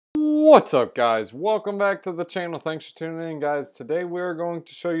What's up, guys? Welcome back to the channel. Thanks for tuning in, guys. Today we are going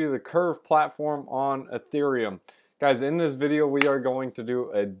to show you the Curve platform on Ethereum. Guys, in this video we are going to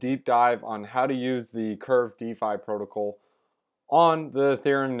do a deep dive on how to use the Curve DeFi protocol on the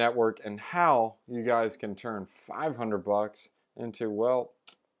Ethereum network and how you guys can turn 500 bucks into, well,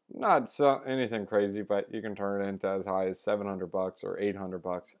 not anything crazy, but you can turn it into as high as 700 bucks or 800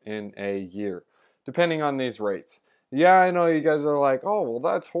 bucks in a year, depending on these rates. Yeah, I know you guys are like, oh, well,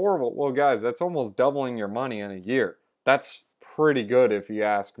 that's horrible. Well, guys, that's almost doubling your money in a year. That's pretty good if you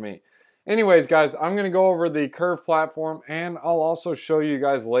ask me. Anyways, guys, I'm going to go over the Curve platform, and I'll also show you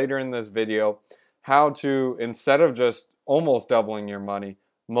guys later in this video how to, instead of just almost doubling your money,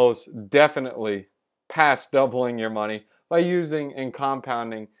 most definitely past doubling your money by using and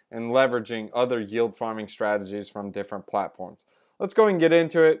compounding and leveraging other yield farming strategies from different platforms. Let's go and get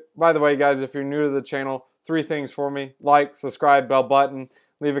into it. By the way, guys, if you're new to the channel, 3 things for me: like, subscribe, bell button,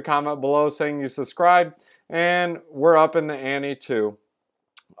 leave a comment below saying you subscribe, and we're up in the ante too.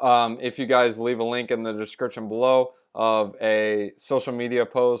 If you guys leave a link in the description below of a social media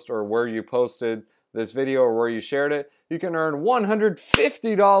post or where you posted this video or where you shared it, you can earn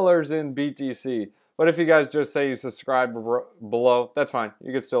 $150 in BTC. But if you guys just say you subscribe below, that's fine.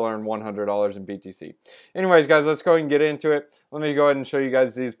 You can still earn $100 in BTC. Anyways, guys, let's go ahead and get into it. Let me go ahead and show you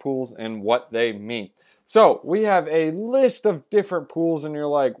guys these pools and what they mean. So we have a list of different pools, and you're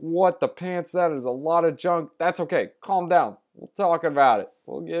like, what the pants? That is a lot of junk. That's okay. Calm down. We'll talk about it.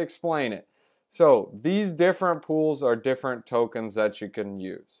 We'll explain it. So these different pools are different tokens that you can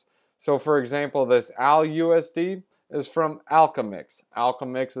use. So for example, this ALUSD is from Alchemix.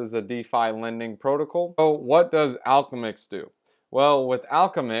 Alchemix is a DeFi lending protocol. So what does Alchemix do? Well, with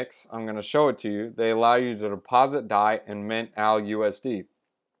Alchemix, I'm going to show it to you. They allow you to deposit DAI and mint ALUSD.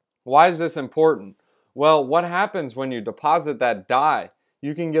 Why is this important? Well, what happens when you deposit that DAI?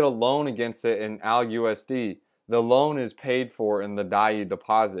 You can get a loan against it in ALUSD. The loan is paid for in the DAI you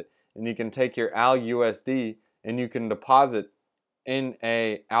deposit. And you can take your ALUSD and you can deposit in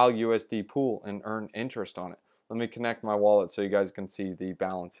a ALUSD pool and earn interest on it. Let me connect my wallet so you guys can see the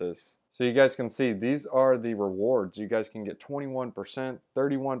balances. So you guys can see these are the rewards. You guys can get 21%,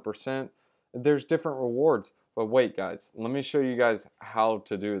 31%. There's different rewards. But wait, guys, let me show you guys how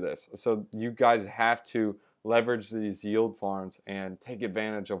to do this. So you guys have to leverage these yield farms and take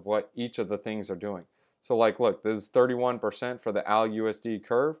advantage of what each of the things are doing. So like, look, this is 31% for the ALUSD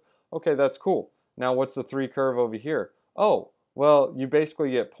curve. Okay, that's cool. Now what's the 3 curve over here? Oh, well, you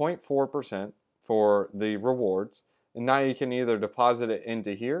basically get 0.4% for the rewards. And now you can either deposit it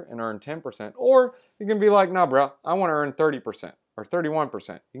into here and earn 10%, or you can be like, nah, bro, I want to earn 30% or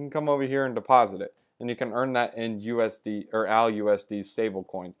 31%. You can come over here and deposit it. And you can earn that in USD or ALUSD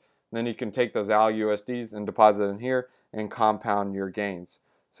stablecoins. Then you can take those ALUSDs and deposit in here and compound your gains.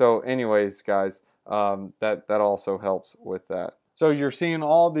 So anyways, guys, that also helps with that. So you're seeing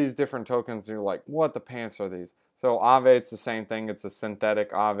all these different tokens and you're like, what the pants are these? So Aave, it's the same thing. It's a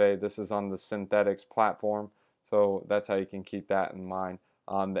synthetic Aave. This is on the Synthetics platform. So that's how you can keep that in mind.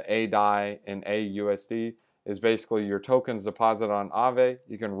 The ADAI and AUSD is basically your tokens deposit on Aave.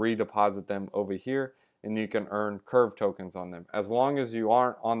 You can redeposit them over here and you can earn Curve tokens on them. As long as you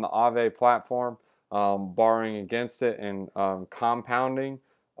aren't on the Aave platform, borrowing against it and compounding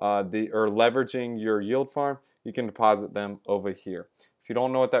or leveraging your yield farm, you can deposit them over here. If you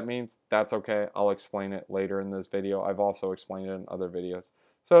don't know what that means, that's okay. I'll explain it later in this video. I've also explained it in other videos.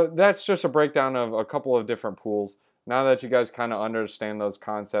 So that's just a breakdown of a couple of different pools. Now that you guys kind of understand those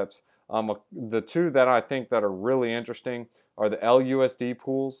concepts, the 2 that I think that are really interesting are the LUSD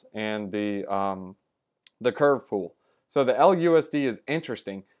pools and the Curve pool. So the LUSD is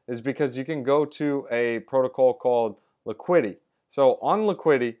interesting is because you can go to a protocol called liquidity. So on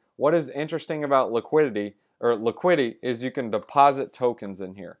liquidity, what is interesting about liquidity is you can deposit tokens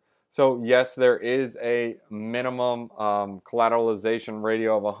in here. So yes, there is a minimum collateralization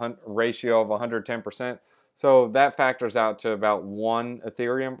ratio of 110%. So that factors out to about 1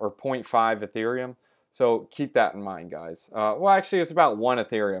 Ethereum or 0.5 Ethereum. So keep that in mind, guys. Well, actually, it's about 1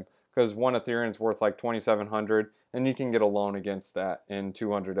 Ethereum because 1 Ethereum is worth like 2,700, and you can get a loan against that in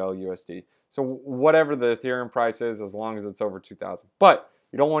 200 LUSD. So whatever the Ethereum price is, as long as it's over 2,000. But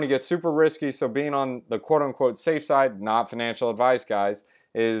you don't want to get super risky. So being on the quote-unquote safe side, not financial advice, guys,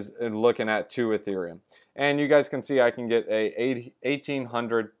 is looking at 2 Ethereum. And you guys can see I can get a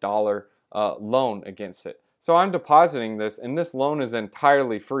 $1,800 loan against it. So I'm depositing this, and this loan is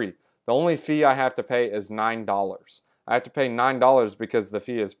entirely free. The only fee I have to pay is $9. I have to pay $9 because the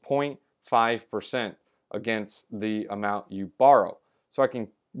fee is 0.5% against the amount you borrow. So I can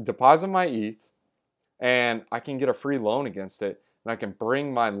deposit my ETH, and I can get a free loan against it. and I can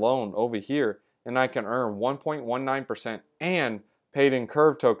bring my loan over here and I can earn 1.19% and paid in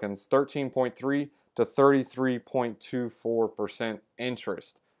curve tokens 13.3 to 33.24%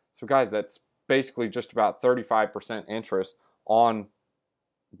 interest. So guys, that's basically just about 35% interest on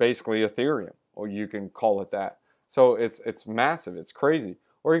basically Ethereum, or you can call it that. So it's massive, it's crazy.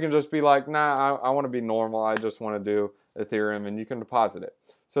 Or you can just be like, nah, I want to be normal, I just want to do Ethereum, and you can deposit it.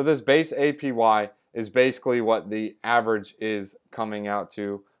 So this base APY is basically what the average is coming out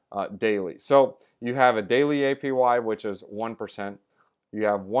to daily. So you have a daily APY, which is 1%. You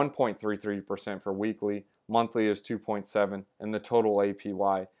have 1.33% for weekly. Monthly is 2.7, and the total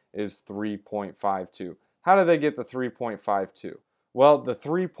APY is 3.52. How do they get the 3.52? Well, the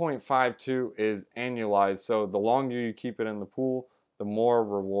 3.52 is annualized, so the longer you keep it in the pool, the more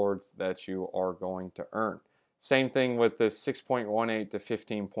rewards that you are going to earn. Same thing with this 6.18 to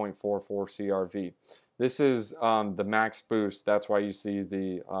 15.44 CRV. This is the max boost. That's why you see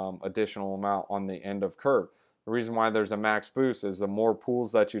the additional amount on the end of curve. The reason why there's a max boost is the more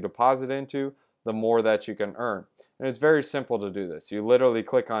pools that you deposit into, the more that you can earn. And it's very simple to do this. You literally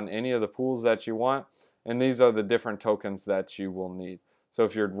click on any of the pools that you want, and these are the different tokens that you will need. So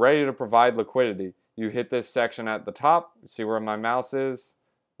if you're ready to provide liquidity, you hit this section at the top. See where my mouse is?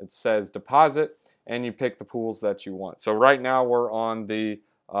 It says deposit, and you pick the pools that you want. So right now we're on the,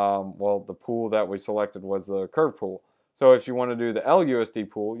 the pool that we selected was the curve pool. So if you want to do the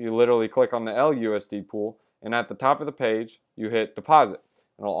LUSD pool, you literally click on the LUSD pool, and at the top of the page, you hit deposit.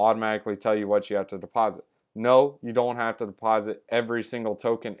 And it'll automatically tell you what you have to deposit. No, you don't have to deposit every single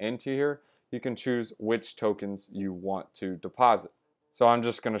token into here. You can choose which tokens you want to deposit. So I'm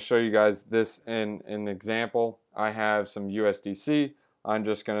just going to show you guys this in an example. I have some USDC. I'm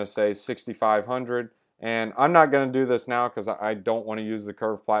just going to say 6,500. And I'm not going to do this now because I don't want to use the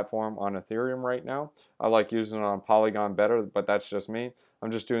Curve platform on Ethereum right now. I like using it on Polygon better, but that's just me.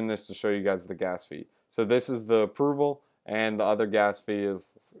 I'm just doing this to show you guys the gas fee. So this is the approval, and the other gas fee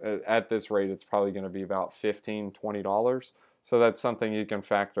is, at this rate, it's probably going to be about $15, $20. So that's something you can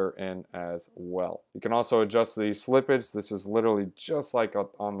factor in as well. You can also adjust the slippage. This is literally just like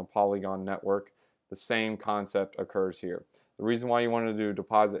on the Polygon network. The same concept occurs here. The reason why you want to do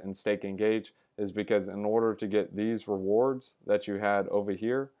deposit and stake engage is because in order to get these rewards that you had over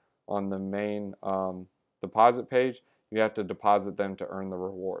here on the main deposit page, you have to deposit them to earn the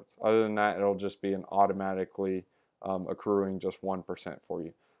rewards. Other than that, it'll just be an automatically accruing just 1% for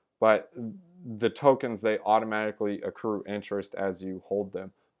you. But the tokens, they automatically accrue interest as you hold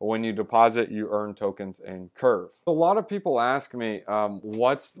them. But when you deposit, you earn tokens in Curve. A lot of people ask me,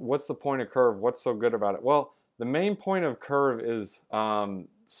 what's the point of Curve? What's so good about it? Well, the main point of Curve is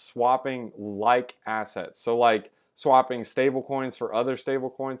swapping like assets. So like swapping stablecoins for other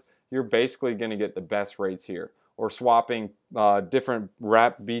stablecoins, you're basically going to get the best rates here. Or swapping different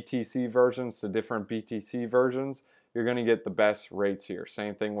wrapped BTC versions to different BTC versions, you're going to get the best rates here.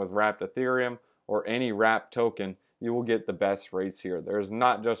 Same thing with wrapped Ethereum or any wrapped token, you will get the best rates here. There's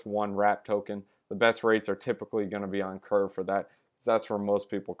not just one wrapped token. The best rates are typically going to be on Curve for that, because that's where most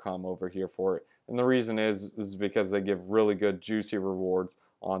people come over here for it. And the reason is because they give really good juicy rewards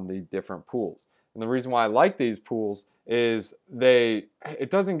on the different pools. And the reason why I like these pools is it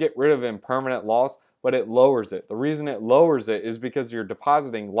doesn't get rid of impermanent loss, but it lowers it. The reason it lowers it is because you're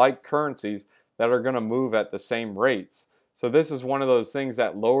depositing like currencies that are going to move at the same rates. So this is one of those things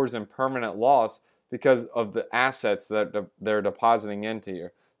that lowers impermanent loss because of the assets that they're depositing into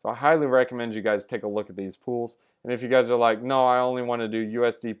here. So I highly recommend you guys take a look at these pools. And if you guys are like, no, I only want to do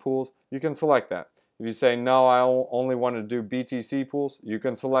USD pools, you can select that. If you say, no, I only want to do BTC pools, you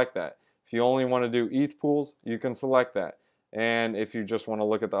can select that. If you only want to do ETH pools, you can select that. And if you just want to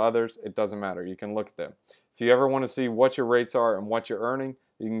look at the others, it doesn't matter. You can look at them. If you ever want to see what your rates are and what you're earning,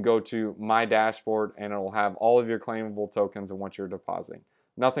 you can go to my dashboard and it'll have all of your claimable tokens and what you're depositing.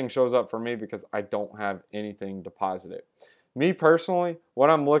 Nothing shows up for me because I don't have anything deposited. Me personally, what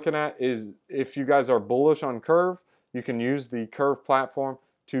I'm looking at is if you guys are bullish on Curve, you can use the Curve platform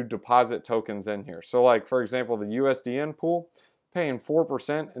to deposit tokens in here. So like, for example, the USDN pool, paying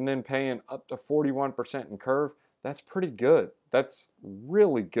 4% and then paying up to 41% in Curve, that's pretty good. That's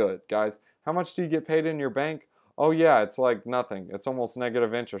really good, guys. How much do you get paid in your bank? Oh yeah, it's like nothing. It's almost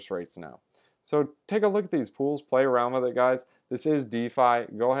negative interest rates now. So take a look at these pools, play around with it, guys. This is DeFi.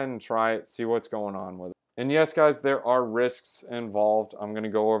 Go ahead and try it, see what's going on with it. And yes, guys, there are risks involved. I'm going to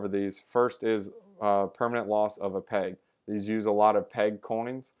go over these. First is permanent loss of a peg. These use a lot of peg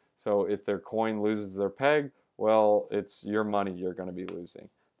coins. So if their coin loses their peg, well, it's your money you're going to be losing.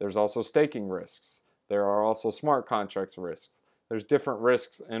 There's also staking risks. There are also smart contracts risks. There's different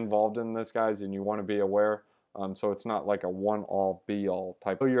risks involved in this, guys, and you want to be aware So it's not like a one-all, be-all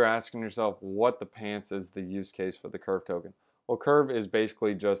type. So you're asking yourself, what the pants is the use case for the Curve token? Well, Curve is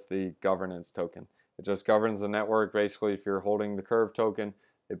basically just the governance token. It just governs the network. Basically, if you're holding the Curve token,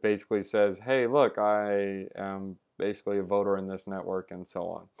 it basically says, hey, look, I am basically a voter in this network, and so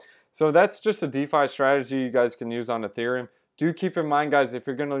on. So that's just a DeFi strategy you guys can use on Ethereum. Do keep in mind, guys, if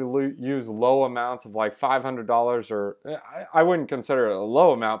you're going to use low amounts of like $500, or I wouldn't consider it a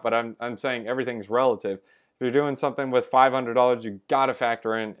low amount, but I'm saying everything's relative. If you're doing something with $500, you got to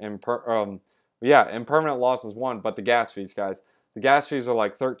factor in impermanent loss is one, but the gas fees, guys. The gas fees are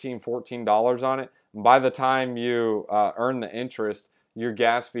like $13, $14 on it. And by the time you earn the interest, your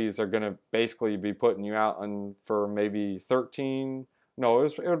gas fees are going to basically be putting you out for maybe 13. No,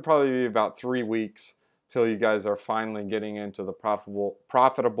 it would probably be about 3 weeks till you guys are finally getting into the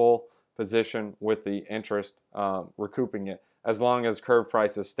profitable position with the interest, recouping it, as long as Curve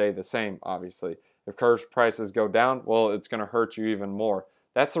prices stay the same, obviously. If Curve prices go down, well, it's going to hurt you even more.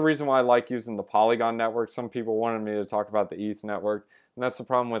 That's the reason why I like using the Polygon network. Some people wanted me to talk about the ETH network, and that's the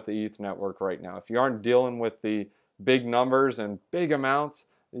problem with the ETH network right now. If you aren't dealing with the big numbers and big amounts,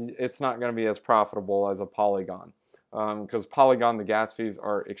 it's not going to be as profitable as a Polygon. Because Polygon, the gas fees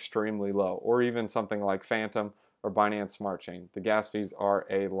are extremely low, or even something like Phantom or Binance Smart Chain. The gas fees are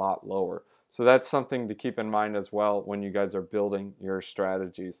a lot lower. So that's something to keep in mind as well when you guys are building your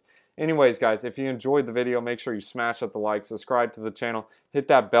strategies. Anyways, guys, if you enjoyed the video, make sure you smash up the like, subscribe to the channel, hit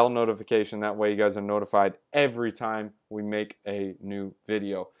that bell notification. That way you guys are notified every time we make a new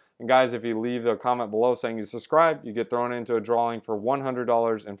video. And guys, if you leave a comment below saying you subscribe, you get thrown into a drawing for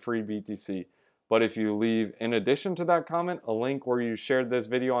 $100 in free BTC. But if you leave, in addition to that comment, a link where you shared this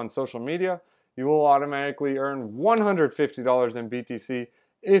video on social media, you will automatically earn $150 in BTC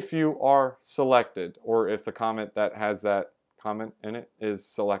if you are selected, or if the comment that has that comment in it is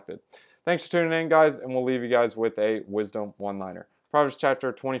selected. Thanks for tuning in, guys, and we'll leave you guys with a wisdom one-liner. Proverbs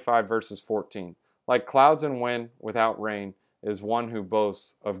chapter 25, verses 14. Like clouds and wind without rain is one who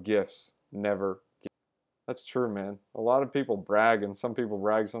boasts of gifts never given. That's true, man. A lot of people brag, and some people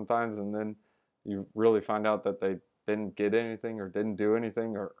brag sometimes, and then you really find out that they didn't get anything, or didn't do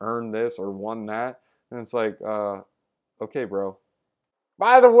anything, or earn this, or won that. And it's like, okay, bro.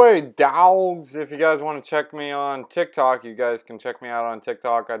 By the way, dogs, if you guys want to check me on TikTok, you guys can check me out on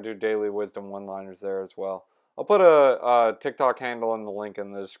TikTok. I do daily wisdom one-liners there as well. I'll put a TikTok handle in the link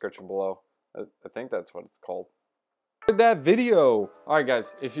in the description below. I think that's what it's called. That video. Alright,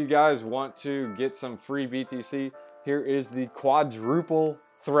 guys, if you guys want to get some free BTC, here is the quadruple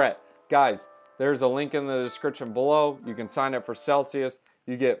threat. Guys, there's a link in the description below. You can sign up for Celsius.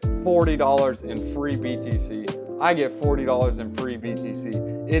 You get $40 in free BTC. I get $40 in free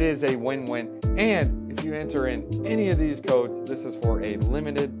BTC. It is a win-win. And if you enter in any of these codes, this is for a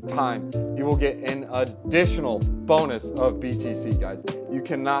limited time, you will get an additional bonus of BTC, guys. You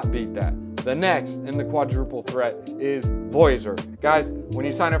cannot beat that. The next in the quadruple threat is Voyager. Guys, when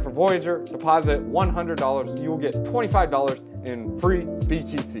you sign up for Voyager, deposit $100, you will get $25 in free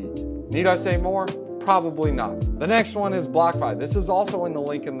BTC. Need I say more? Probably not. The next one is BlockFi. This is also in the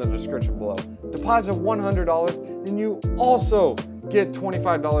link in the description below. Deposit $100 and you also get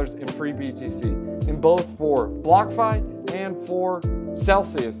 $25 in free BTC. In both for BlockFi and for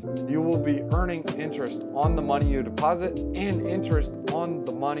Celsius, you will be earning interest on the money you deposit and interest on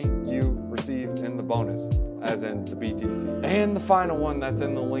the money you receive in the bonus, as in the BTC. And the final one that's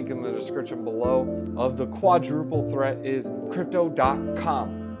in the link in the description below of the quadruple threat is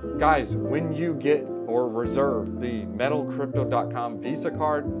crypto.com. Guys, when you get or reserve the metalcrypto.com Visa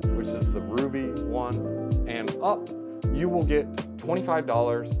card, which is the Ruby one and up, you will get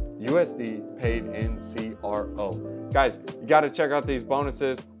 $25 USD paid in CRO. Guys, you got to check out these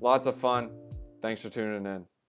bonuses. Lots of fun. Thanks for tuning in.